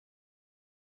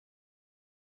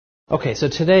Okay, so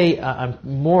today I'm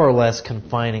more or less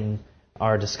confining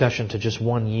our discussion to just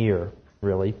 1 year,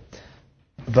 really.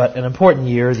 But an important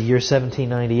year, the year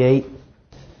 1798.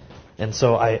 And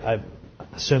so I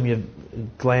assume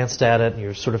you've glanced at it and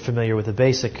you're sort of familiar with the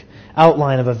basic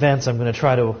outline of events. I'm going to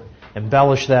try to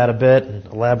embellish that a bit and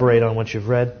elaborate on what you've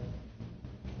read.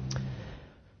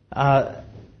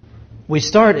 We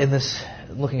start in this,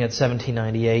 looking at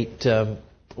 1798,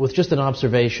 with just an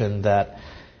observation that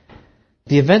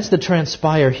the events that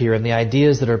transpire here and the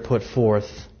ideas that are put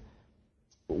forth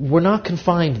were not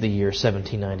confined to the year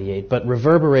 1798, but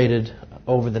reverberated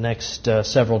over the next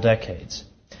several decades.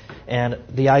 And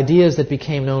the ideas that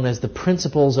became known as the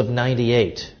Principles of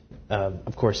 98,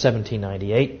 of course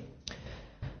 1798,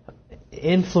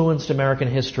 influenced American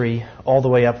history all the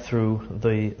way up through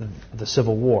the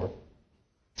Civil War.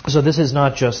 So this is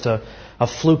not just a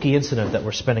fluky incident that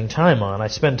we're spending time on. I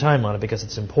spend time on it because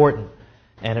it's important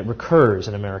and it recurs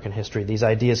in American history. These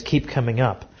ideas keep coming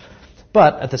up.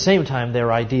 But at the same time,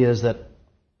 they're ideas that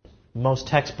most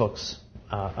textbooks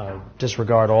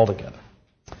disregard altogether.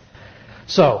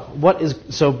 So, what is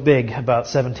so big about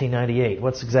 1798?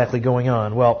 What's exactly going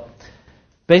on? Well,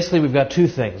 basically we've got two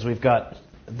things. We've got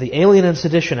the Alien and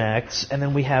Sedition Acts, and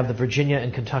then we have the Virginia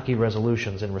and Kentucky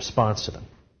resolutions in response to them.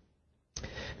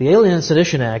 The Alien and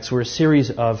Sedition Acts were a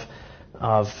series of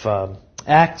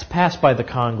acts passed by the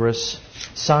Congress,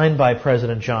 signed by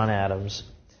President John Adams,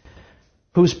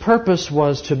 whose purpose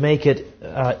was to make it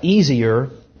easier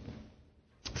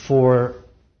for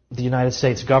the United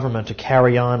States government to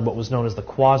carry on what was known as the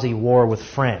quasi-war with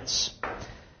France.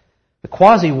 The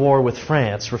quasi-war with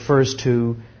France refers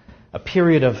to a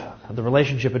period of the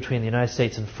relationship between the United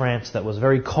States and France that was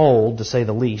very cold, to say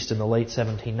the least, in the late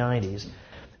 1790s,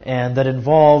 and that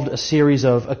involved a series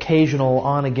of occasional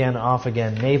on-again,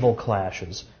 off-again naval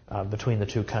clashes between the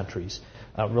two countries.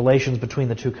 Relations between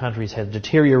the two countries had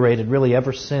deteriorated really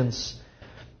ever since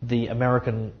the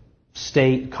American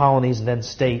state colonies and then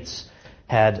states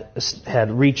had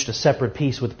reached a separate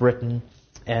peace with Britain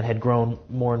and had grown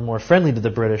more and more friendly to the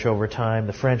British over time.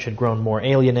 The French had grown more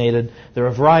alienated. There are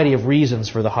a variety of reasons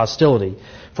for the hostility.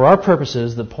 For our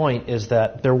purposes, the point is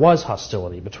that there was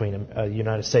hostility between the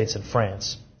United States and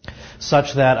France,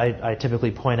 such that I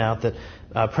typically point out that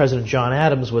President John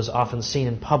Adams was often seen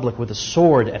in public with a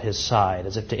sword at his side,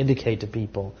 as if to indicate to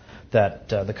people that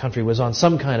the country was on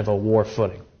some kind of a war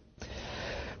footing.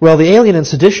 Well, the Alien and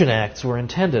Sedition Acts were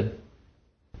intended,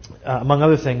 among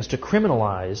other things, to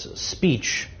criminalize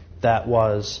speech that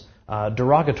was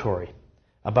derogatory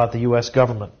about the U.S.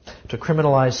 government, to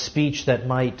criminalize speech that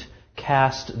might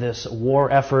cast this war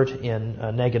effort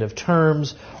in negative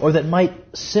terms, or that might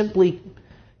simply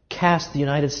cast the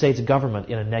United States government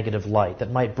in a negative light, that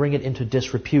might bring it into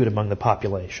disrepute among the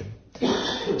population.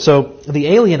 So the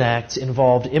Alien Acts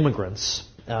involved immigrants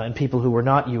and people who were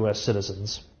not U.S.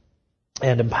 citizens,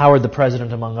 and empowered the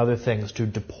president, among other things, to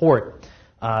deport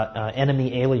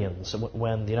enemy aliens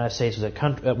when the United States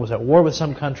was at war with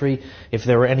some country. If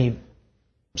there were any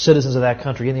citizens of that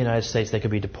country in the United States, they could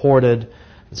be deported,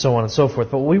 and so on and so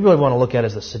forth. But what we really want to look at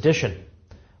is the sedition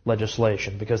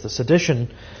legislation, because the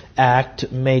Sedition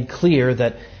Act made clear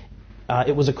that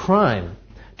it was a crime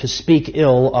to speak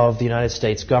ill of the United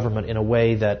States government in a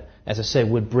way that, as I say,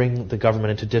 would bring the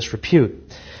government into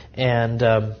disrepute. And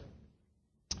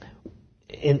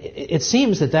it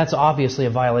seems that that's obviously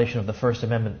a violation of the First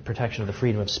Amendment protection of the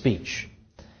freedom of speech.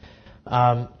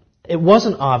 It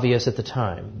wasn't obvious at the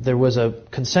time. There was a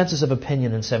consensus of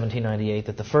opinion in 1798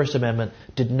 that the First Amendment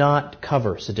did not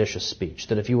cover seditious speech,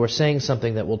 that if you were saying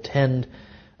something that will tend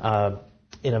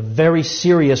in a very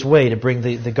serious way to bring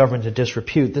the government to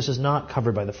disrepute, this is not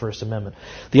covered by the First Amendment.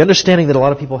 The understanding that a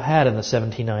lot of people had in the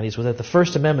 1790s was that the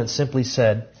First Amendment simply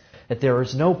said that there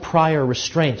is no prior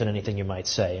restraint on anything you might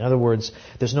say. In other words,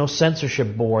 there's no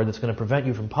censorship board that's going to prevent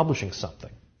you from publishing something.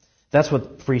 That's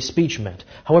what free speech meant.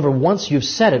 However, once you've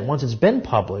said it, once it's been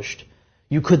published,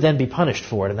 you could then be punished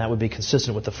for it, and that would be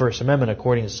consistent with the First Amendment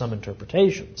according to some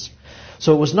interpretations.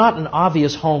 So it was not an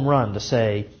obvious home run to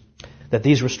say that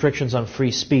these restrictions on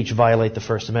free speech violate the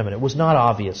First Amendment. It was not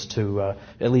obvious to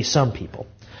at least some people.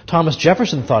 Thomas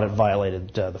Jefferson thought it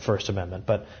violated the First Amendment,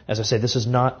 but as I say, this is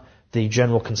not the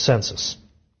general consensus.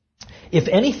 If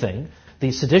anything,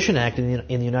 the Sedition Act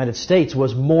in the United States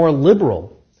was more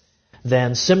liberal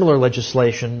than similar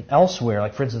legislation elsewhere,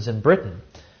 like for instance in Britain.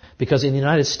 Because in the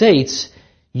United States,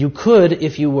 you could,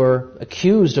 if you were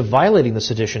accused of violating the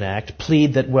Sedition Act,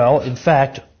 plead that, well, in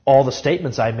fact, all the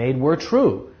statements I made were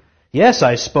true. Yes,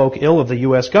 I spoke ill of the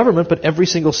U.S. government, but every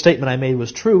single statement I made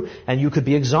was true, and you could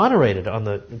be exonerated on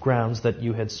the grounds that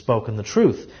you had spoken the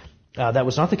truth. That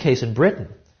was not the case in Britain.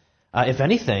 If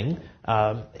anything,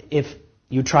 if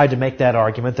you tried to make that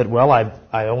argument that, well,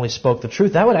 I only spoke the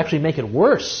truth, that would actually make it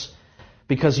worse,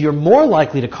 because you're more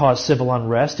likely to cause civil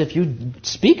unrest if you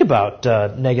speak about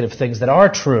negative things that are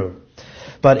true.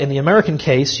 But in the American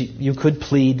case, you could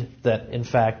plead that, in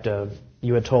fact,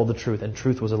 you had told the truth, and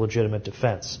truth was a legitimate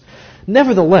defense.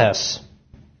 Nevertheless,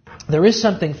 there is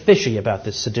something fishy about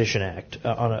this Sedition Act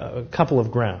on a couple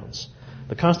of grounds.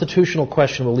 The constitutional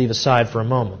question we'll leave aside for a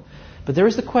moment. But there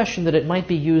is the question that it might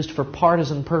be used for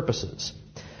partisan purposes.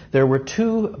 There were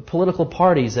two political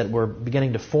parties that were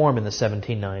beginning to form in the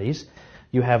 1790s.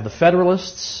 You have the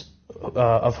Federalists,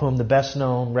 of whom the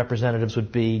best-known representatives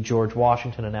would be George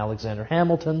Washington and Alexander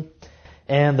Hamilton,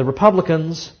 and the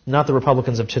Republicans, not the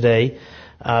Republicans of today,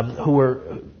 who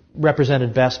were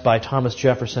represented best by Thomas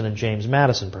Jefferson and James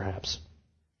Madison, perhaps.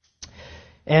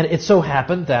 And it so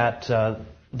happened that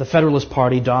the Federalist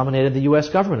Party dominated the U.S.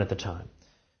 government at the time.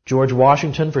 George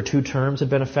Washington, for 2 terms, had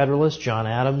been a Federalist. John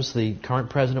Adams, the current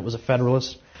president, was a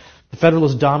Federalist. The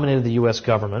Federalists dominated the U.S.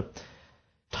 government.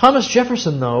 Thomas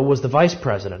Jefferson, though, was the vice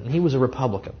president, and he was a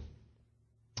Republican.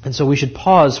 And so we should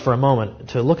pause for a moment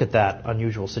to look at that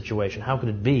unusual situation. How could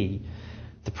it be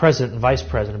the president and vice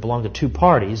president belong to 2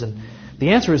 parties? And the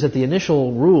answer is that the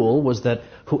initial rule was that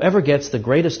whoever gets the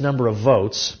greatest number of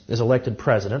votes is elected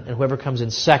president, and whoever comes in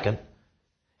second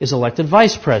is elected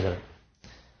vice president.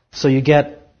 So you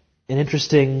get an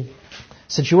interesting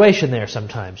situation there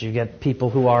sometimes. You get people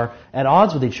who are at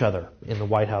odds with each other in the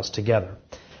White House together.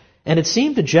 And it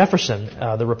seemed to Jefferson,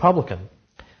 the Republican,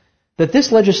 that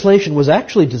this legislation was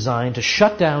actually designed to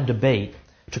shut down debate,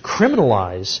 to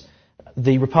criminalize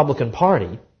the Republican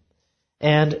Party,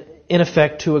 and in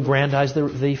effect to aggrandize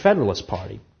the Federalist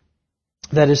Party.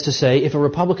 That is to say, if a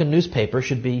Republican newspaper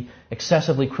should be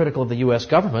excessively critical of the U.S.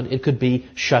 government, it could be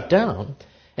shut down.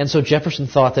 And so Jefferson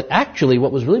thought that actually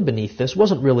what was really beneath this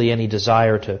wasn't really any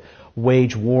desire to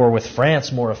wage war with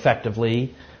France more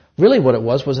effectively. Really what it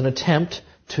was an attempt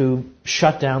to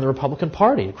shut down the Republican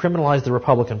Party, to criminalize the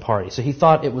Republican Party. So he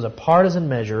thought it was a partisan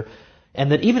measure,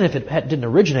 and that even if it didn't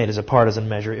originate as a partisan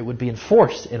measure, it would be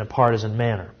enforced in a partisan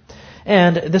manner.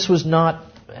 And this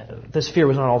fear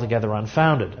was not altogether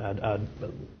unfounded.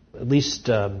 At least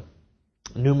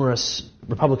numerous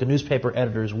Republican newspaper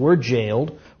editors were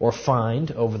jailed or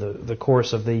fined over the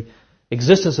course of the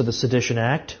existence of the Sedition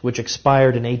Act, which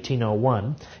expired in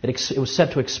 1801. It was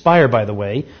set to expire, by the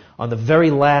way, on the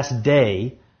very last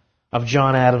day of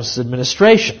John Adams'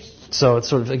 administration. So it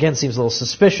sort of, again, seems a little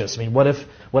suspicious. I mean, what if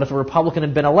a Republican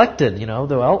had been elected?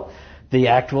 Well, the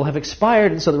act will have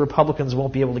expired, and so the Republicans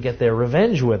won't be able to get their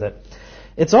revenge with it.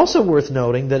 It's also worth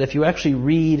noting that if you actually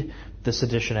read the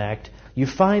Sedition Act, you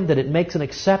find that it makes an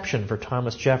exception for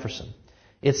Thomas Jefferson.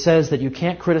 It says that you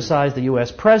can't criticize the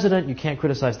U.S. president, you can't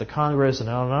criticize the Congress, and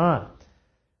on and on.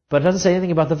 But it doesn't say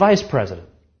anything about the vice president.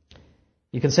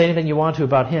 You can say anything you want to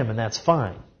about him, and that's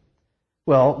fine.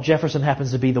 Well, Jefferson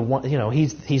happens to be the one,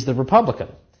 he's the Republican.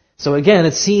 So again,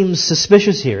 it seems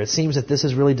suspicious here. It seems that this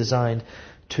is really designed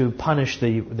to punish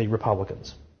the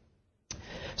Republicans.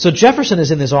 So Jefferson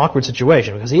is in this awkward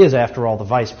situation because he is, after all, the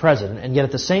vice president, and yet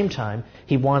at the same time,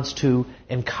 he wants to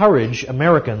encourage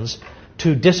Americans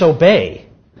to disobey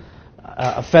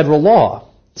a federal law.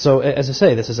 So, as I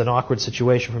say, this is an awkward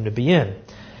situation for him to be in.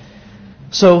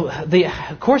 So the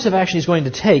course of action he's going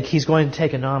to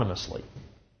take anonymously.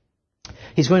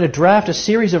 He's going to draft a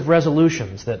series of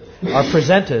resolutions that are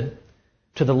presented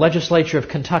to the legislature of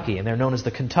Kentucky, and they're known as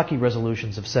the Kentucky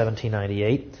Resolutions of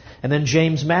 1798. And then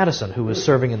James Madison, who was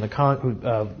serving in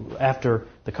after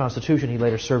the Constitution, he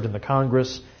later served in the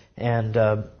Congress and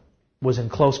was in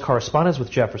close correspondence with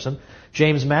Jefferson.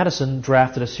 James Madison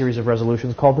drafted a series of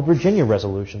resolutions called the Virginia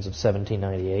Resolutions of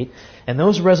 1798. And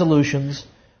those resolutions,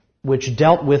 which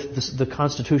dealt with the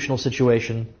constitutional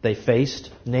situation they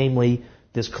faced, namely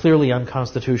this clearly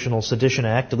unconstitutional Sedition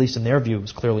Act, at least in their view it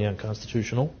was clearly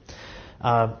unconstitutional,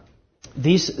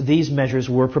 these measures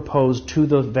were proposed to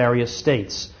the various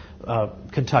states,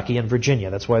 Kentucky and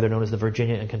Virginia. That's why they're known as the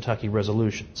Virginia and Kentucky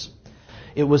Resolutions.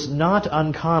 It was not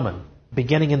uncommon,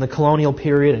 beginning in the colonial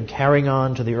period and carrying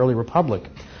on to the early Republic,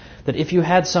 that if you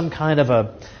had some kind of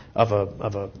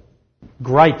a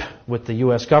gripe with the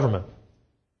U.S. government,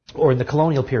 or in the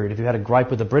colonial period, if you had a gripe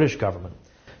with the British government,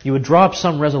 you would draw up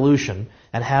some resolution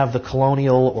and have the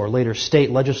colonial or later state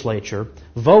legislature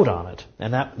vote on it.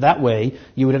 And that way,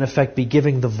 you would in effect be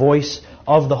giving the voice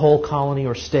of the whole colony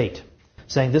or state,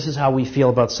 saying this is how we feel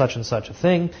about such and such a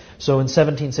thing. So in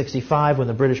 1765, when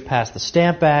the British passed the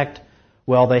Stamp Act,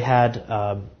 well, they had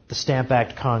the Stamp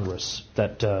Act Congress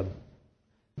that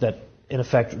in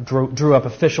effect drew up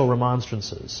official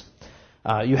remonstrances.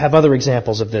 You have other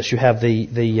examples of this. You have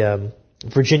the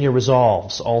Virginia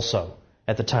Resolves also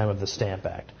at the time of the Stamp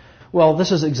Act. Well,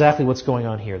 this is exactly what's going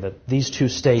on here, that these two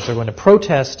states are going to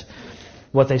protest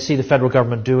what they see the federal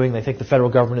government doing. They think the federal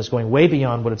government is going way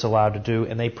beyond what it's allowed to do,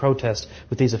 and they protest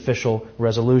with these official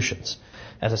resolutions.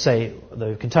 As I say,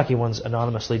 the Kentucky one's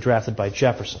anonymously drafted by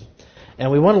Jefferson. And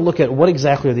we want to look at what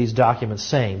exactly are these documents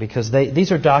saying, because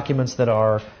these are documents that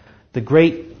are the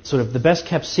great, sort of the best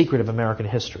kept secret of American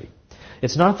history.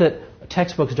 It's not that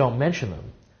textbooks don't mention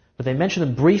them, but they mention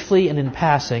them briefly and in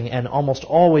passing and almost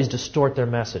always distort their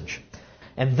message.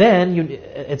 And then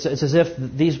it's as if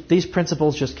these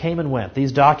principles just came and went.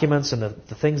 These documents and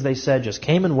the things they said just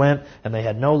came and went, and they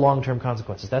had no long-term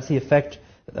consequences. That's the effect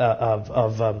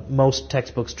of most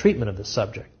textbooks' treatment of this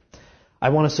subject. I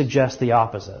want to suggest the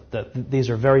opposite, that these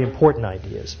are very important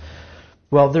ideas.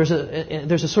 Well, there's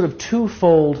a sort of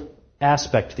twofold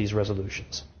aspect to these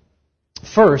resolutions.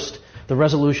 First, the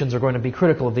resolutions are going to be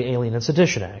critical of the Alien and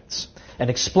Sedition Acts and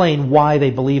explain why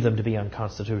they believe them to be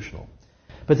unconstitutional.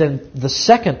 But then the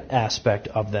second aspect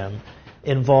of them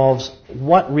involves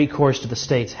what recourse do the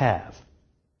states have.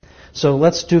 So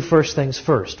let's do first things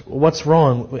first. What's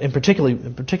wrong, in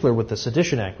particular with the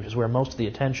Sedition Act, which is where most of the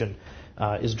attention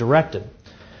is directed?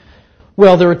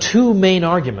 Well, there are two main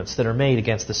arguments that are made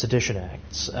against the Sedition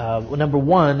Acts. Number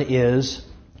one is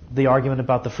the argument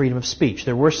about the freedom of speech.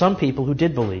 There were some people who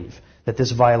did believe that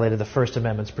this violated the First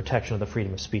Amendment's protection of the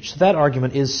freedom of speech. So that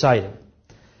argument is cited.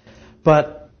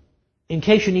 But in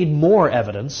case you need more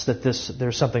evidence that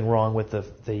there's something wrong with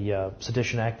the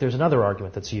Sedition Act, there's another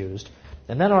argument that's used.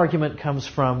 And that argument comes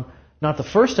from not the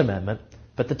First Amendment,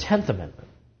 but the 10th Amendment.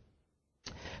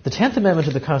 The 10th Amendment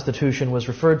to the Constitution was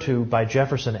referred to by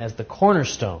Jefferson as the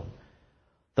cornerstone,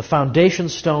 the foundation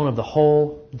stone of the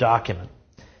whole document.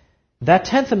 That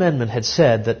 10th Amendment had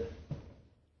said that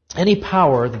any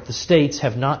power that the states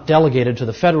have not delegated to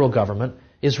the federal government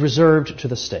is reserved to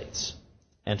the states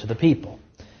and to the people.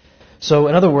 So,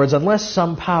 in other words, unless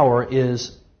some power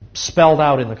is spelled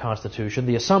out in the Constitution,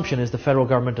 the assumption is the federal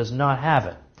government does not have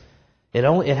it.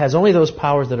 It has only those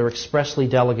powers that are expressly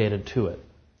delegated to it.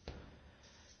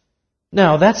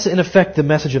 Now, that's in effect the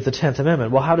message of the 10th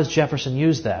Amendment. Well, how does Jefferson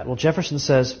use that? Well, Jefferson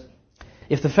says,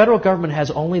 if the federal government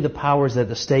has only the powers that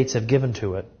the states have given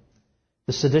to it,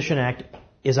 the Sedition Act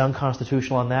is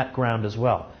unconstitutional on that ground as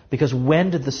well. Because when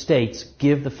did the states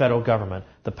give the federal government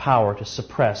the power to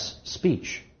suppress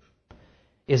speech?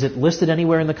 Is it listed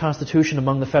anywhere in the Constitution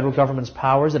among the federal government's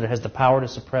powers that it has the power to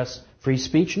suppress free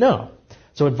speech? No.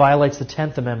 So it violates the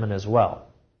 10th Amendment as well.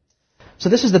 So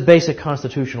this is the basic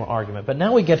constitutional argument. But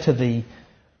now we get to the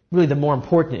more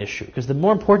important issue, because the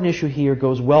more important issue here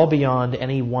goes well beyond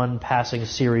any one passing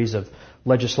series of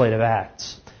legislative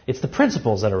acts. It's the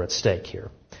principles that are at stake here.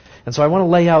 And so I want to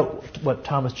lay out what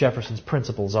Thomas Jefferson's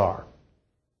principles are.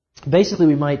 Basically,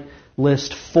 we might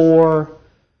list four.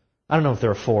 I don't know if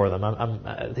there are four of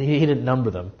them. He didn't number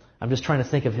them. I'm just trying to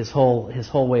think of his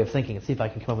whole way of thinking and see if I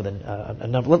can come up with a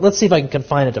number. Let's see if I can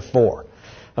confine it to four.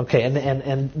 Okay,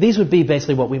 and these would be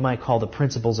basically what we might call the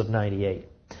principles of 98.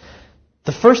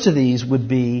 The first of these would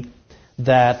be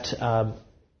that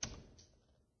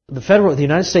the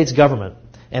United States government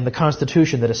and the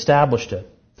Constitution that established it,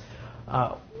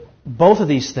 both of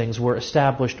these things were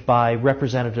established by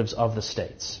representatives of the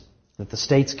states. That the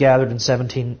states gathered in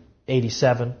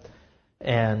 1787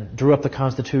 and drew up the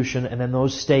Constitution, and then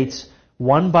those states,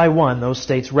 one by one, those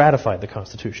states ratified the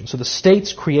Constitution. So the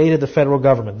states created the federal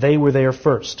government. They were there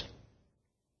first.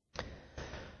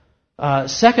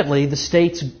 Secondly, the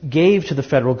states gave to the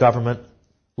federal government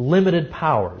limited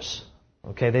powers.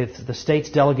 Okay, the states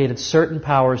delegated certain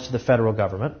powers to the federal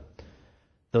government.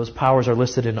 Those powers are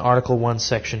listed in Article 1,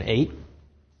 Section 8.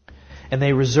 And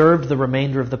they reserved the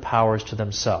remainder of the powers to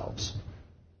themselves.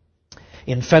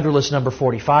 In Federalist Number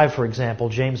 45, for example,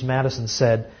 James Madison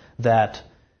said that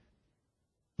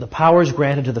the powers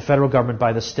granted to the federal government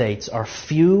by the states are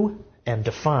few and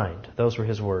defined. Those were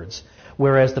his words.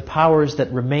 Whereas the powers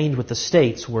that remained with the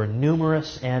states were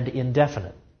numerous and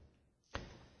indefinite.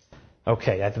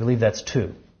 Okay, I believe that's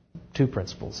two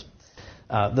principles.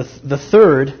 The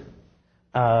third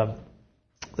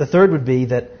would be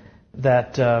that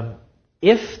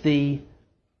if the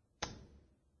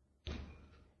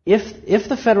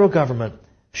federal government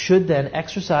should then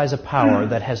exercise a power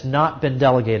that has not been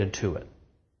delegated to it,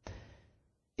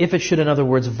 if it should, in other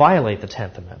words, violate the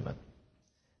 10th Amendment,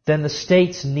 then the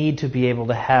states need to be able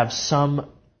to have some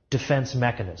defense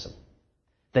mechanism.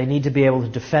 They need to be able to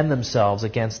defend themselves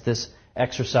against this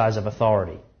exercise of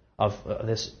authority, of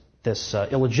this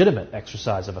illegitimate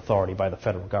exercise of authority by the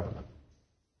federal government.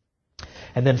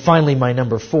 And then finally, my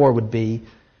number 4 would be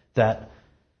that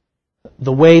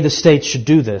the way the states should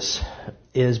do this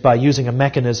is by using a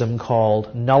mechanism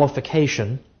called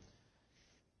nullification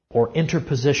or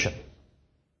interposition.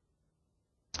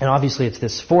 And obviously it's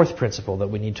this fourth principle that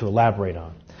we need to elaborate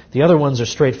on. The other ones are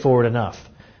straightforward enough.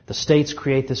 The states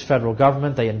create this federal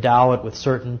government, they endow it with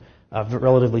certain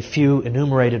relatively few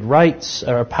enumerated powers,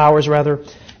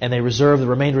 and they reserve the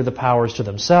remainder of the powers to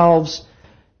themselves,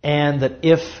 and that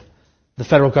if the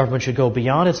federal government should go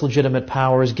beyond its legitimate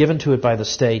powers given to it by the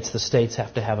states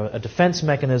have to have a defense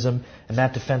mechanism, and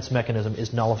that defense mechanism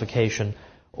is nullification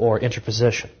or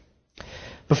interposition.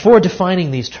 Before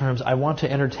defining these terms, I want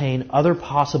to entertain other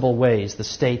possible ways the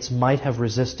states might have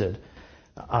resisted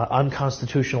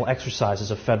unconstitutional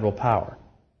exercises of federal power,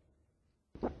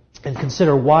 and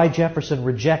consider why Jefferson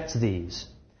rejects these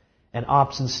and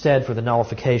opts instead for the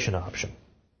nullification option.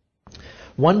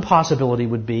 One possibility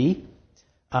would be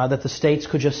that the states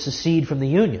could just secede from the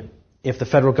Union. If the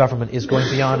federal government is going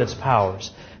beyond its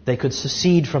powers, they could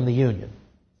secede from the Union.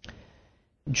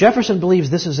 Jefferson believes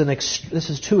this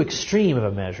is too extreme of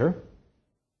a measure,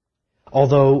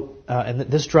 although, and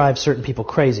this drives certain people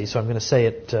crazy, so I'm going to say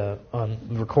it on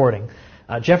the recording.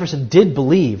 Jefferson did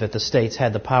believe that the states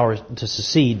had the power to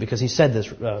secede because he said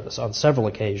this on several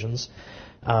occasions.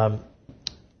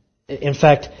 In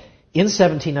fact, in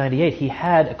 1798, he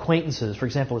had acquaintances, for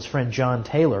example, his friend John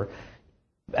Taylor,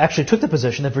 actually took the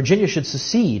position that Virginia should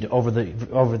secede over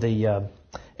the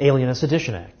Alien and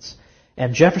Sedition Acts.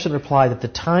 And Jefferson replied that the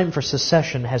time for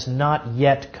secession has not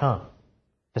yet come.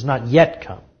 Has not yet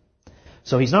come.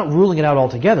 So he's not ruling it out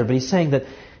altogether, but he's saying that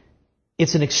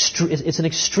it's an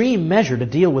extreme measure to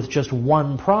deal with just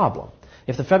one problem.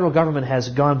 If the federal government has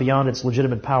gone beyond its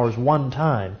legitimate powers one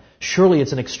time, surely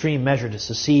it's an extreme measure to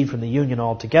secede from the Union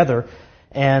altogether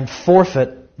and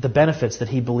forfeit the benefits that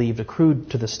he believed accrued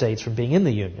to the states from being in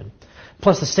the Union.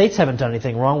 Plus, the states haven't done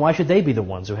anything wrong. Why should they be the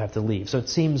ones who have to leave? So it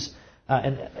seems,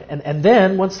 and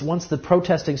then once the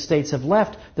protesting states have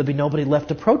left, there'll be nobody left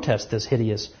to protest this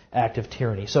hideous act of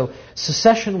tyranny. So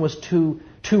secession was too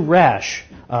rash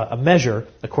a measure,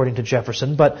 according to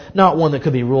Jefferson, but not one that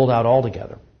could be ruled out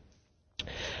altogether.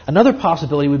 Another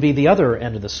possibility would be the other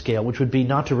end of the scale, which would be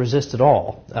not to resist at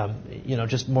all,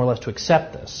 just more or less to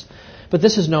accept this. But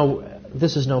this is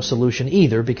no solution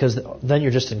either, because then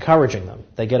you're just encouraging them.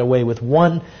 They get away with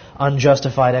one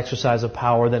unjustified exercise of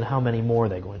power, then how many more are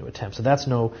they going to attempt? So that's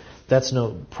no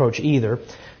approach either.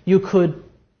 You could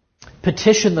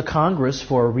petition the Congress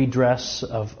for a redress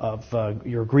of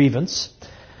your grievance,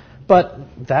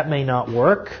 but that may not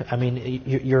work. I mean,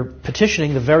 you're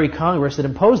petitioning the very Congress that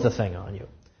imposed the thing on you.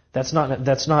 That's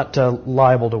not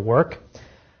liable to work.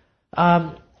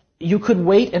 You could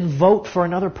wait and vote for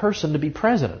another person to be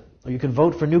president, or you could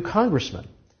vote for new congressmen.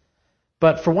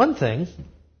 But for one thing,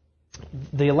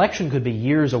 the election could be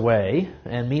years away,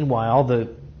 and meanwhile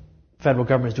the federal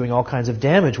government is doing all kinds of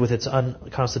damage with its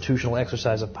unconstitutional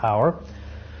exercise of power.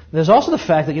 There's also the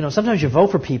fact that, sometimes you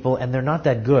vote for people and they're not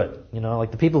that good.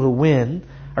 Like the people who win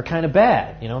are kind of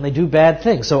bad, and they do bad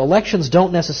things. So elections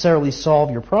don't necessarily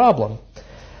solve your problem.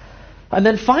 And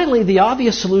then finally, the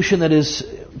obvious solution that is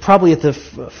probably at the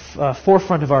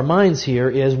forefront of our minds here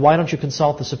is, why don't you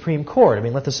consult the Supreme Court? I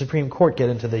mean, let the Supreme Court get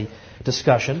into the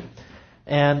discussion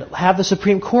and have the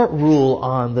Supreme Court rule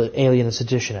on the Alien and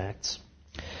Sedition Acts.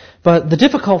 But the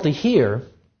difficulty here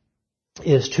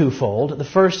is twofold. The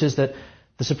first is that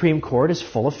the Supreme Court is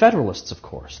full of Federalists, of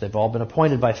course. They've all been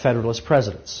appointed by Federalist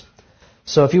presidents.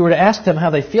 So if you were to ask them how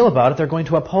they feel about it, they're going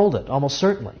to uphold it, almost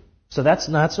certainly. So that's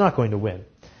not going to win.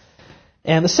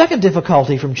 And the second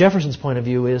difficulty from Jefferson's point of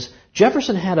view is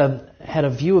Jefferson had a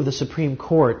view of the Supreme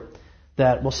Court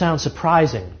that will sound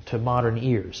surprising to modern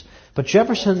ears. But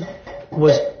Jefferson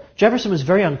was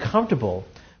very uncomfortable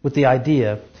with the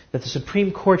idea that the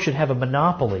Supreme Court should have a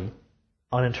monopoly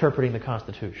on interpreting the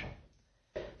Constitution.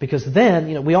 Because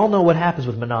then, we all know what happens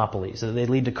with monopolies. They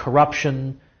lead to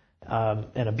corruption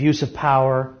and abuse of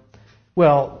power.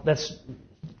 Well, that's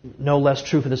no less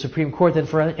true for the Supreme Court than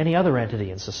for any other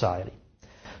entity in society.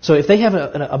 So if they have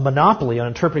a monopoly on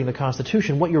interpreting the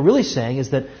Constitution, what you're really saying is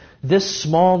that this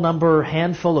small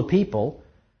handful of people,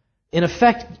 in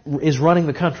effect, is running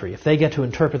the country. If they get to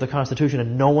interpret the Constitution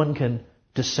and no one can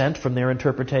dissent from their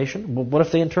interpretation, well, what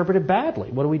if they interpret it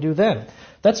badly? What do we do then?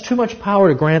 That's too much power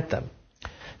to grant them.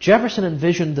 Jefferson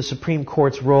envisioned the Supreme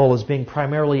Court's role as being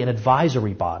primarily an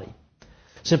advisory body,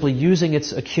 simply using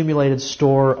its accumulated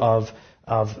store of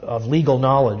legal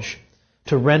knowledge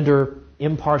to render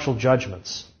impartial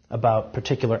judgments about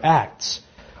particular acts.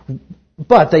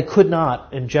 But they could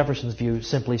not, in Jefferson's view,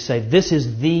 simply say, this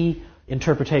is the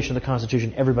interpretation of the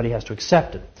Constitution, everybody has to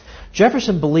accept it.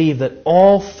 Jefferson believed that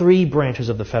all three branches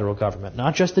of the federal government,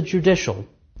 not just the judicial,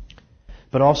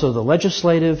 but also the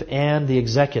legislative and the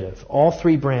executive, all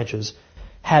three branches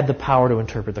had the power to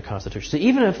interpret the Constitution. So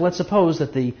even if, let's suppose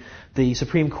that the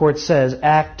Supreme Court says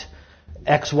Act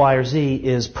X, Y, or Z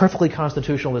is perfectly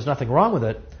constitutional, there's nothing wrong with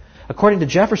it, according to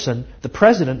Jefferson, the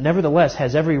president nevertheless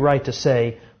has every right to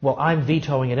say, well, I'm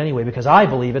vetoing it anyway because I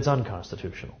believe it's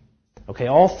unconstitutional. Okay,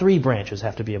 all three branches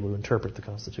have to be able to interpret the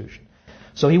Constitution.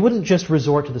 So he wouldn't just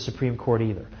resort to the Supreme Court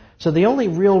either. So the only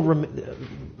real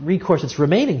recourse that's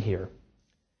remaining here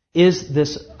is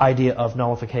this idea of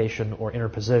nullification or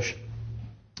interposition.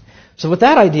 So what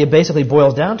that idea basically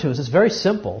boils down to is this very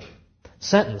simple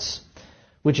sentence,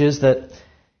 which is that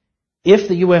if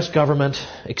the U.S. government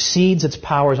exceeds its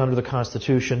powers under the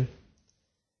Constitution,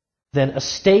 then a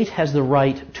state has the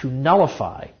right to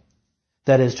nullify,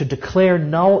 that is, to declare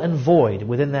null and void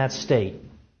within that state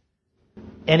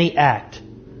any act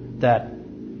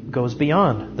that goes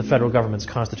beyond the federal government's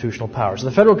constitutional powers. So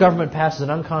the federal government passes an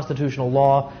unconstitutional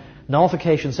law.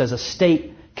 Nullification says a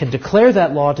state can declare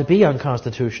that law to be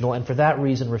unconstitutional and for that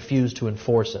reason refuse to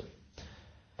enforce it.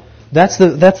 That's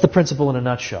the principle in a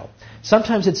nutshell.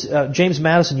 Sometimes it's James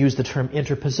Madison used the term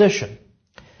interposition,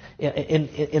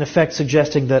 in effect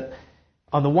suggesting that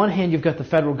on the one hand you've got the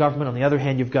federal government, on the other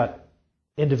hand you've got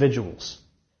individuals.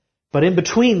 But in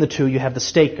between the two you have the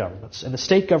state governments. And the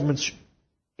state governments,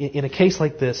 in a case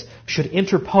like this, should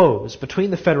interpose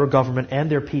between the federal government and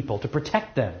their people to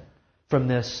protect them from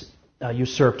this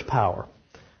usurped power.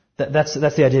 That's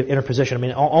the idea of interposition. I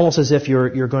mean, almost as if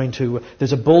you're going to,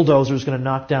 there's a bulldozer who's going to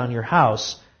knock down your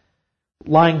house.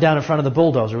 Lying down in front of the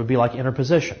bulldozer would be like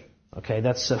interposition. Okay,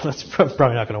 that's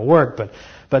probably not going to work,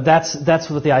 but that's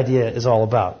what the idea is all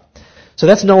about. So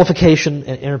that's nullification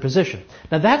and interposition.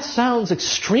 Now that sounds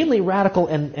extremely radical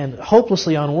and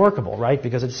hopelessly unworkable, right?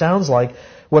 Because it sounds like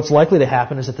what's likely to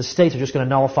happen is that the states are just going to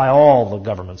nullify all the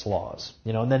government's laws,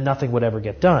 and then nothing would ever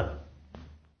get done.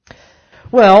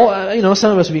 Well,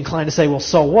 some of us would be inclined to say, well,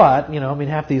 so what?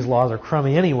 Half these laws are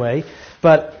crummy anyway.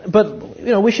 But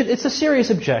we should. It's a serious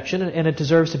objection, and it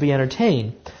deserves to be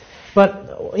entertained.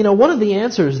 But one of the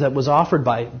answers that was offered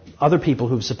by other people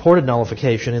who've supported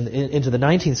nullification into the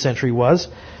 19th century was,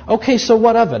 okay, so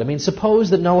what of it? I mean, suppose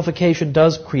that nullification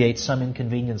does create some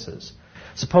inconveniences.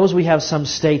 Suppose we have some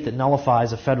state that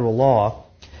nullifies a federal law.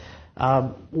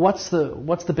 What's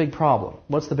the big problem?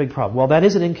 What's the big problem? Well, that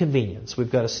is an inconvenience.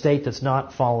 We've got a state that's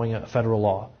not following a federal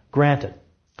law. Granted.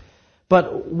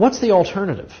 But what's the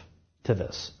alternative to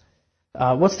this?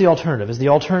 What's the alternative? Is the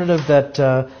alternative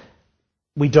that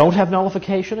we don't have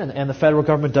nullification and the federal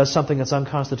government does something that's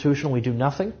unconstitutional, we do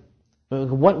nothing?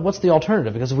 What's the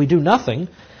alternative? Because if we do nothing,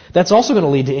 that's also going to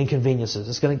lead to inconveniences.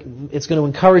 It's going to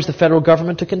encourage the federal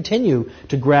government to continue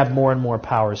to grab more and more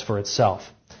powers for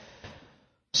itself.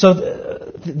 So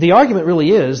the argument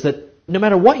really is that no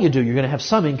matter what you do, you're going to have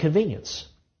some inconvenience.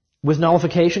 With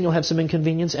nullification, you'll have some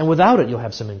inconvenience, and without it, you'll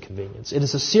have some inconvenience. It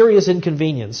is a serious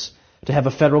inconvenience to have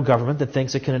a federal government that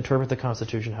thinks it can interpret the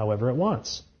Constitution however it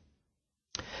wants.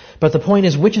 But the point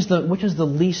is, which is the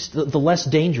less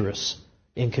dangerous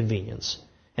inconvenience?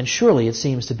 And surely it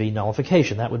seems to be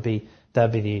nullification. That would be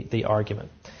the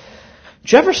argument.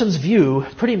 Jefferson's view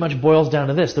pretty much boils down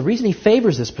to this. The reason he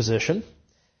favors this position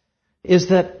is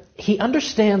that he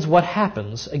understands what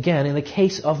happens, again, in the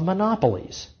case of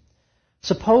monopolies.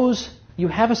 Suppose you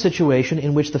have a situation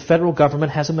in which the federal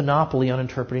government has a monopoly on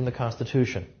interpreting the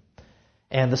Constitution.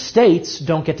 And the states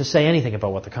don't get to say anything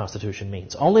about what the Constitution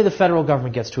means. Only the federal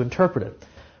government gets to interpret it.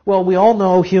 Well, we all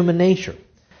know human nature.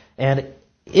 And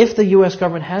if the U.S.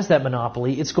 government has that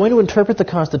monopoly, it's going to interpret the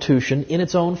Constitution in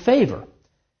its own favor.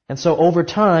 And so over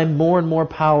time, more and more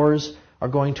powers are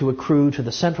going to accrue to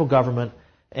the central government,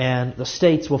 and the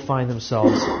states will find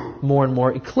themselves more and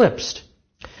more eclipsed.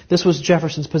 This was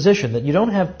Jefferson's position, that you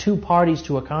don't have two parties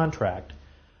to a contract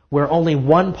where only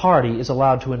one party is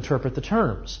allowed to interpret the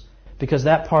terms, because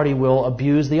that party will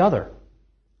abuse the other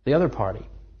party.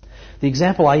 The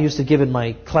example I used to give in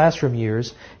my classroom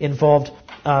years involved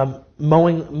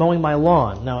mowing my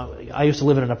lawn. Now, I used to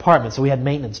live in an apartment, so we had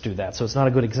maintenance do that, so it's not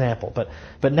a good example.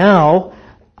 But now,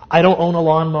 I don't own a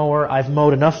lawnmower. I've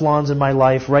mowed enough lawns in my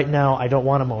life. Right now, I don't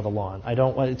want to mow the lawn.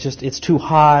 It's too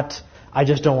hot. I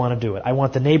just don't want to do it. I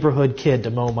want the neighborhood kid to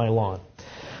mow my lawn.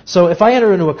 So if I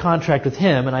enter into a contract with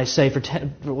him and I say I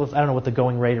don't know what the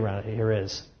going rate around here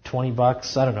is,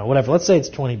 $20, I don't know, whatever. Let's say it's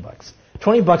 $20.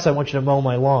 $20 I want you to mow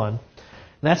my lawn.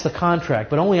 And that's the contract,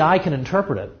 but only I can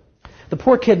interpret it. The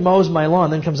poor kid mows my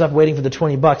lawn, then comes up waiting for the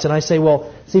 $20, and I say,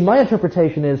 well, see, my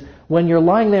interpretation is when you're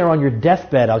lying there on your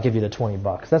deathbed, I'll give you the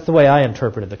 $20. That's the way I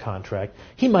interpreted the contract.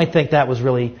 He might think that was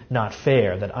really not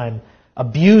fair, that I'm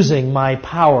abusing my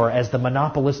power as the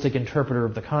monopolistic interpreter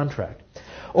of the contract.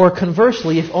 Or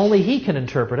conversely, if only he can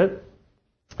interpret it,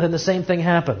 then the same thing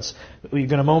happens. You're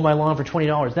going to mow my lawn for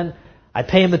 $20. Then I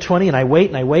pay him the $20 and I wait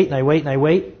and I wait and I wait and I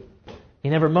wait. He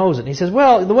never mows it. And he says,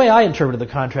 well, the way I interpreted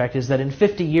the contract is that in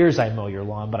 50 years I mow your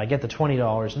lawn, but I get the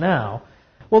 $20 now.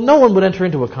 Well, no one would enter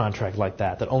into a contract like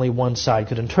that only one side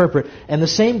could interpret. And the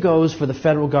same goes for the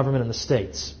federal government and the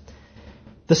states.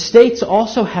 The states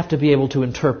also have to be able to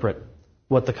interpret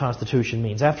what the Constitution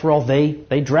means. After all,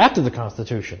 they drafted the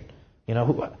Constitution. You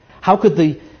know, how could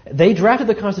they drafted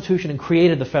the Constitution and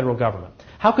created the federal government.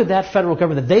 How could that federal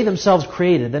government that they themselves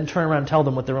created then turn around and tell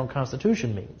them what their own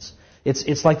Constitution means?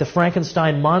 It's like the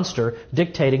Frankenstein monster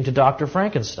dictating to Dr.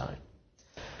 Frankenstein.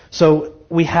 So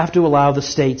we have to allow the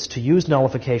states to use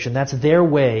nullification. That's their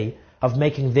way of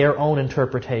making their own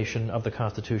interpretation of the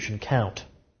Constitution count.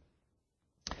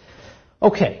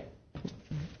 Okay.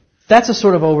 That's a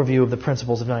sort of overview of the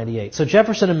principles of 98. So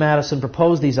Jefferson and Madison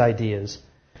proposed these ideas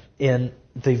in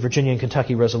the Virginia and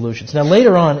Kentucky resolutions. Now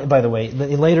later on, by the way,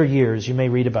 in later years, you may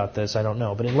read about this, I don't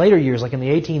know, but in later years, like in the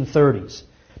 1830s,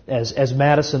 as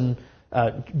Madison,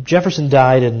 Jefferson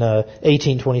died in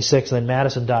 1826, and then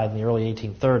Madison died in the early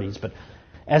 1830s, but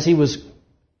as he was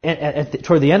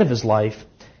toward the end of his life,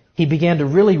 he began to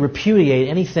really repudiate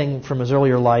anything from his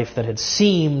earlier life that had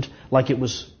seemed like it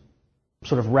was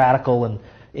sort of radical and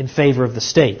in favor of the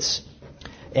states.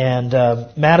 And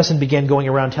Madison began going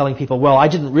around telling people, well, I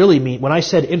didn't really mean, when I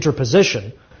said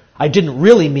interposition, I didn't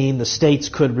really mean the states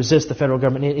could resist the federal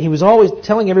government. He was always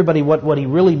telling everybody what he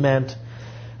really meant.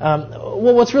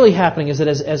 Well, what's really happening is that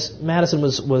as Madison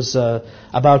was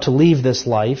about to leave this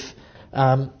life,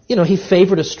 he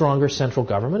favored a stronger central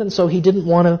government, and so he didn't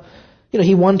want to,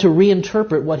 he wanted to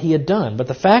reinterpret what he had done. But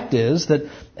the fact is that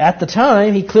at the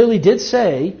time, he clearly did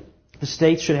say the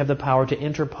states should have the power to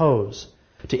interpose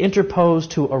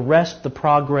to arrest the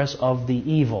progress of the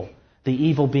evil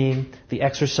being the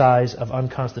exercise of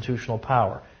unconstitutional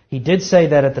power. He did say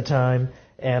that at the time,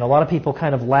 and a lot of people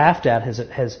kind of laughed at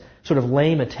his sort of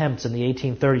lame attempts in the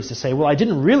 1830s to say, well, I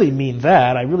didn't really mean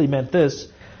that, I really meant this.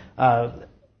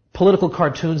 Political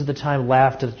cartoons at the time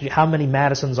laughed at how many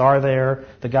Madisons are there,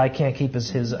 the guy can't keep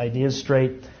his ideas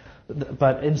straight.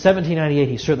 But in 1798,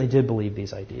 he certainly did believe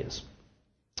these ideas.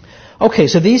 Okay,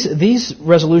 so these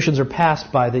resolutions are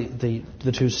passed by the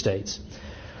two states.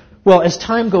 Well, as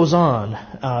time goes on,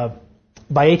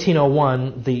 by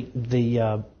 1801,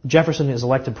 the Jefferson is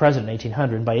elected president in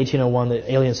 1800. By 1801,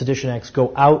 the Alien Sedition Acts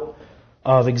go out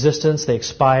of existence. They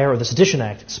expire, or the Sedition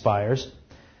Act expires.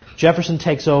 Jefferson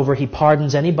takes over. He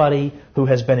pardons anybody who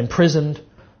has been imprisoned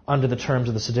under the terms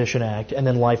of the Sedition Act, and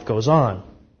then life goes on.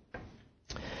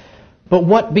 But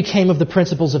what became of the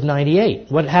principles of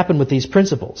 98? What happened with these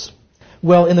principles?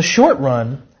 Well, in the short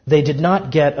run, they did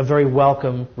not get a very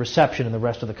welcome reception in the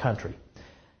rest of the country.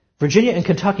 Virginia and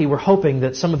Kentucky were hoping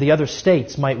that some of the other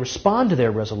states might respond to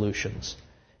their resolutions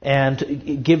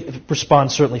and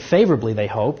respond certainly favorably, they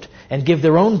hoped, and give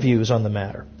their own views on the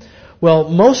matter. Well,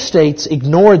 most states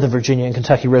ignored the Virginia and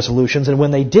Kentucky resolutions, and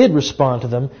when they did respond to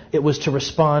them, it was to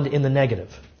respond in the negative,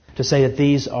 to say that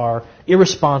these are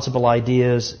irresponsible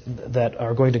ideas that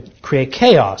are going to create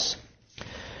chaos.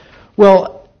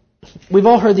 Well, we've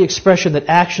all heard the expression that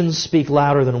actions speak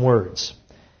louder than words.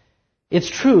 It's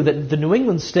true that the New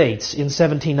England states in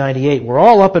 1798 were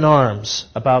all up in arms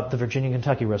about the Virginia and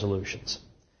Kentucky resolutions.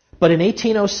 But in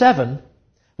 1807,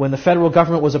 when the federal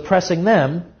government was oppressing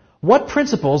them, what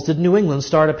principles did New England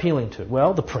start appealing to?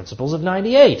 Well, the principles of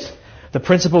 98. The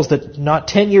principles that not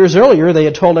 10 years earlier they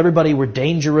had told everybody were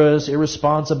dangerous,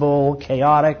 irresponsible,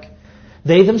 chaotic.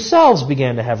 They themselves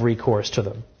began to have recourse to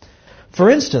them. For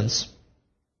instance,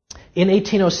 in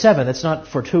 1807, it's not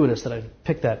fortuitous that I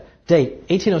picked that date,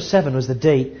 1807 was the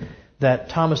date that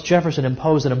Thomas Jefferson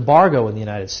imposed an embargo in the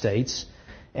United States.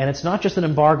 And it's not just an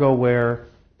embargo where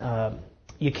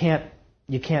you can't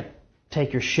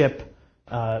take your ship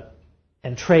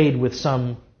and trade with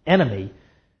some enemy.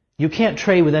 You can't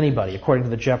trade with anybody, according to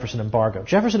the Jefferson embargo.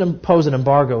 Jefferson imposed an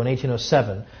embargo in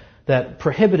 1807 that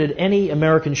prohibited any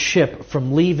American ship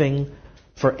from leaving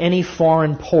for any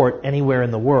foreign port anywhere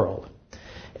in the world.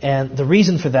 And the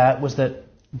reason for that was that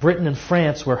Britain and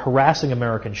France were harassing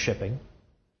American shipping,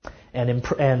 and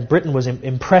Britain was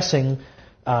impressing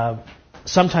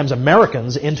sometimes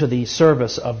Americans into the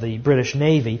service of the British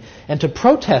Navy. And to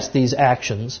protest these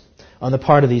actions on the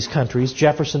part of these countries,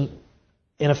 Jefferson,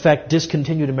 in effect,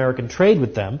 discontinued American trade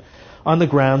with them on the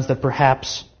grounds that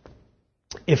perhaps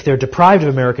if they're deprived of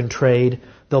American trade,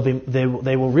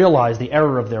 they will realize the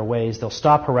error of their ways. They'll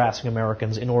stop harassing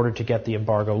Americans in order to get the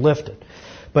embargo lifted.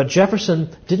 But Jefferson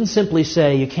didn't simply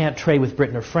say you can't trade with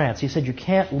Britain or France. He said you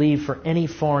can't leave for any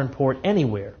foreign port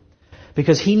anywhere.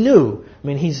 Because he knew,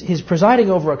 he's presiding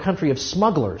over a country of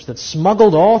smugglers that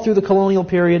smuggled all through the colonial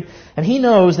period, and he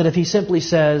knows that if he simply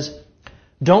says,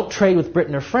 don't trade with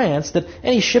Britain or France, that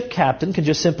any ship captain can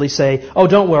just simply say, oh,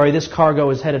 don't worry, this cargo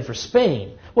is headed for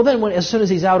Spain. Well, then, as soon as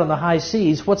he's out on the high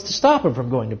seas, what's to stop him from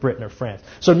going to Britain or France?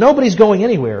 So nobody's going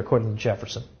anywhere, according to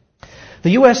Jefferson.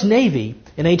 The U.S. Navy,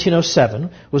 in 1807,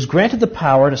 was granted the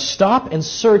power to stop and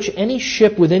search any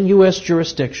ship within U.S.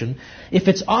 jurisdiction if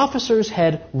its officers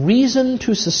had reason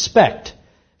to suspect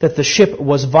that the ship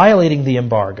was violating the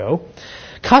embargo.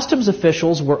 Customs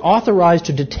officials were authorized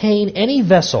to detain any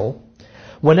vessel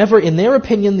whenever, in their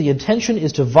opinion, the intention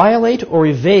is to violate or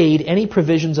evade any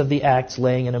provisions of the acts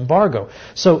laying an embargo.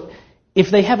 So, if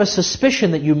they have a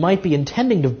suspicion that you might be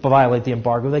intending to violate the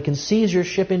embargo, they can seize your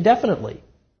ship indefinitely.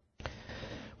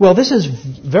 Well, this is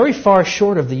very far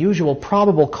short of the usual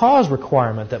probable cause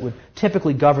requirement that would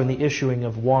typically govern the issuing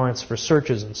of warrants for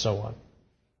searches and so on.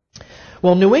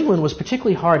 Well, New England was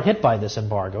particularly hard hit by this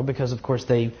embargo because, of course,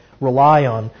 they rely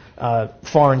on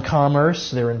foreign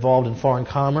commerce. They're involved in foreign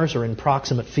commerce or in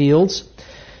proximate fields.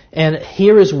 And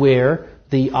here is where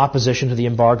the opposition to the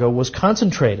embargo was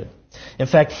concentrated. In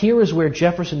fact, here is where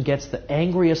Jefferson gets the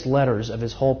angriest letters of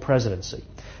his whole presidency.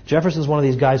 Jefferson's one of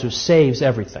these guys who saves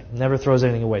everything, never throws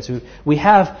anything away. So we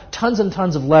have tons and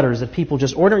tons of letters that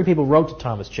ordinary people wrote to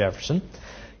Thomas Jefferson.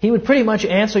 He would pretty much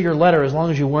answer your letter as long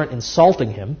as you weren't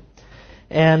insulting him.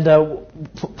 And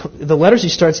the letters he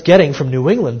starts getting from New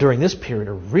England during this period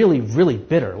are really, really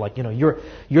bitter. Like,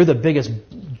 you're the biggest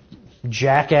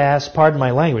jackass, pardon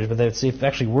my language, but it's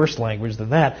actually worse language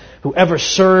than that, who ever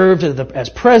served as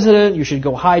president. You should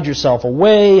go hide yourself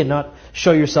away and not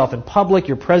show yourself in public.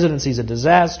 Your presidency's a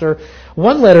disaster.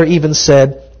 One letter even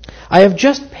said, I have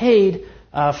just paid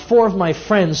 4 of my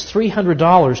friends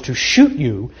 $300 to shoot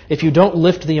you if you don't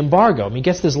lift the embargo. He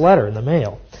gets this letter in the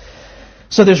mail.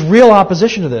 So there's real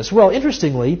opposition to this. Well,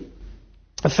 interestingly,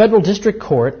 a federal district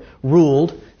court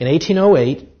ruled in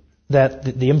 1808 that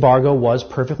the embargo was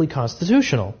perfectly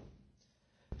constitutional.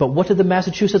 But what did the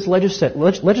Massachusetts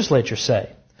legislature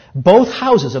say? Both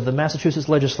houses of the Massachusetts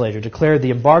legislature declared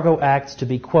the embargo acts to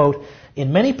be, quote,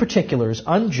 in many particulars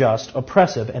unjust,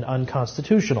 oppressive, and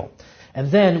unconstitutional.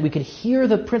 And then we could hear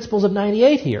the principles of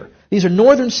 98 here. These are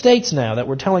northern states now that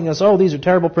were telling us, oh, these are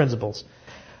terrible principles.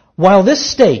 While this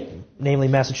state, namely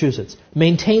Massachusetts,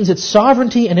 maintains its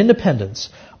sovereignty and independence,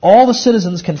 all the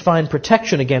citizens can find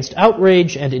protection against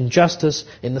outrage and injustice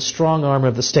in the strong arm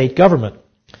of the state government.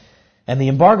 And the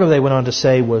embargo, they went on to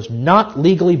say, was not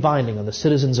legally binding on the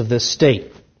citizens of this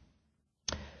state.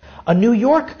 A New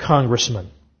York congressman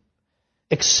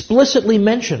explicitly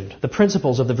mentioned the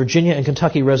principles of the Virginia and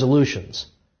Kentucky resolutions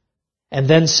and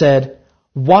then said,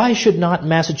 why should not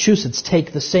Massachusetts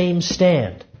take the same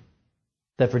stand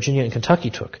that Virginia and Kentucky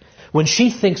took when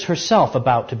she thinks herself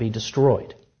about to be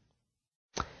destroyed?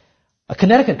 A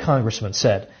Connecticut congressman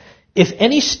said, if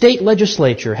any state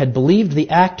legislature had believed the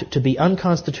act to be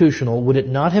unconstitutional, would it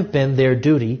not have been their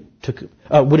duty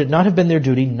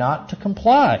not to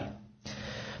comply?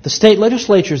 The state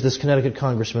legislatures, this Connecticut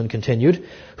congressman continued,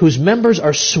 whose members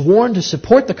are sworn to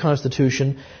support the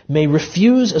Constitution, may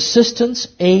refuse assistance,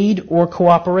 aid, or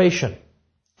cooperation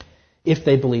if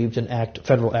they believed an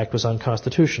federal act was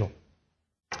unconstitutional.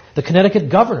 The Connecticut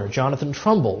governor, Jonathan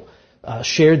Trumbull,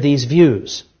 shared these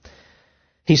views.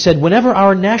 He said, whenever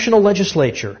our national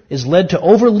legislature is led to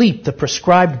overleap the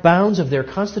prescribed bounds of their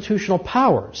constitutional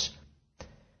powers,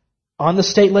 on the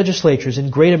state legislatures in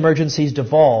great emergencies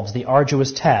devolves the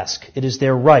arduous task. It is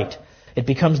their right. It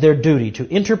becomes their duty to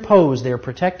interpose their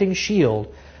protecting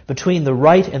shield between the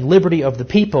right and liberty of the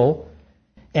people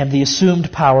and the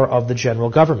assumed power of the general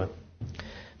government.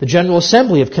 The General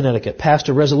Assembly of Connecticut passed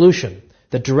a resolution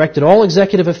that directed all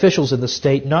executive officials in the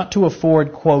state not to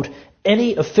afford, quote,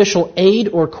 any official aid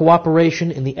or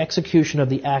cooperation in the execution of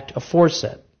the act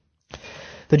aforesaid.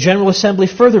 The General Assembly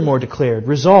furthermore declared,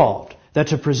 resolved, that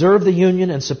to preserve the Union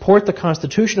and support the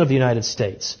Constitution of the United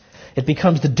States, it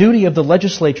becomes the duty of the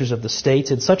legislatures of the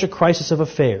states in such a crisis of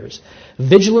affairs,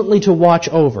 vigilantly to watch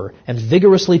over and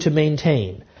vigorously to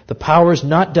maintain the powers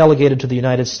not delegated to the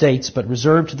United States but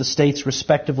reserved to the states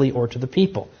respectively or to the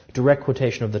people. Direct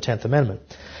quotation of the 10th Amendment.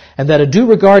 And that a due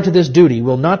regard to this duty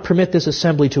will not permit this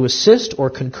assembly to assist or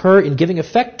concur in giving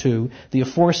effect to the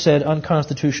aforesaid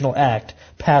unconstitutional act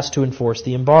passed to enforce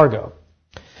the embargo.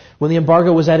 When the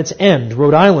embargo was at its end,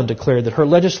 Rhode Island declared that her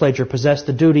legislature possessed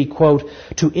the duty, quote,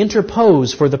 to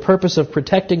interpose for the purpose of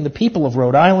protecting the people of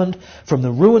Rhode Island from the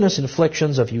ruinous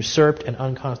inflictions of usurped and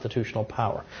unconstitutional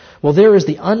power. Well, there is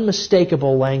the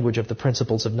unmistakable language of the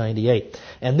Principles of 98.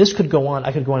 And this could go on,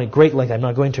 I could go on at great length, I'm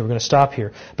not going to, we're going to stop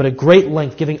here, but at great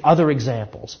length giving other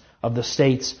examples of the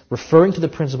states referring to the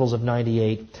Principles of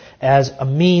 98 as a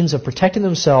means of protecting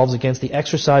themselves against the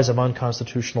exercise of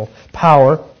unconstitutional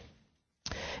power.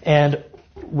 And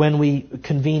when we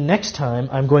convene next time,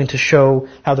 I'm going to show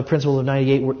how the Principles of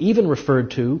 98 were even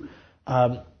referred to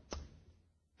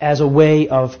as a way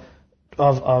of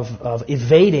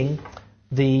evading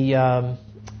the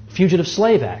Fugitive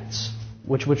Slave Acts,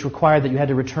 which required that you had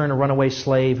to return a runaway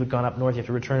slave who'd gone up north. You have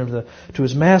to return him to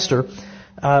his master.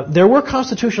 There were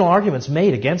constitutional arguments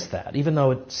made against that, even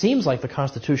though it seems like the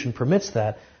Constitution permits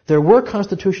that. There were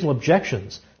constitutional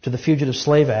objections to the Fugitive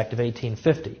Slave Act of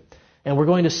 1850. And we're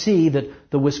going to see that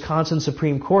the Wisconsin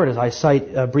Supreme Court, as I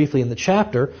cite briefly in the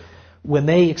chapter, when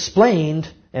they explained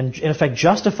and in effect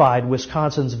justified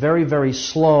Wisconsin's very, very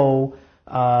slow,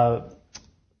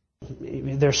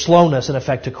 their slowness in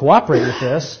effect to cooperate with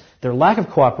this, their lack of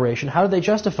cooperation, how did they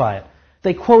justify it?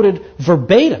 They quoted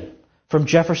verbatim from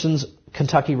Jefferson's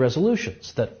Kentucky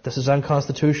resolutions that this is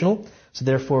unconstitutional, so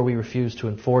therefore we refuse to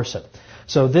enforce it.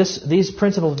 So these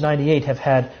Principles of 98 have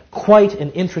had quite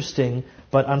an interesting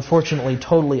but unfortunately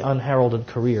totally unheralded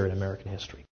career in American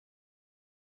history.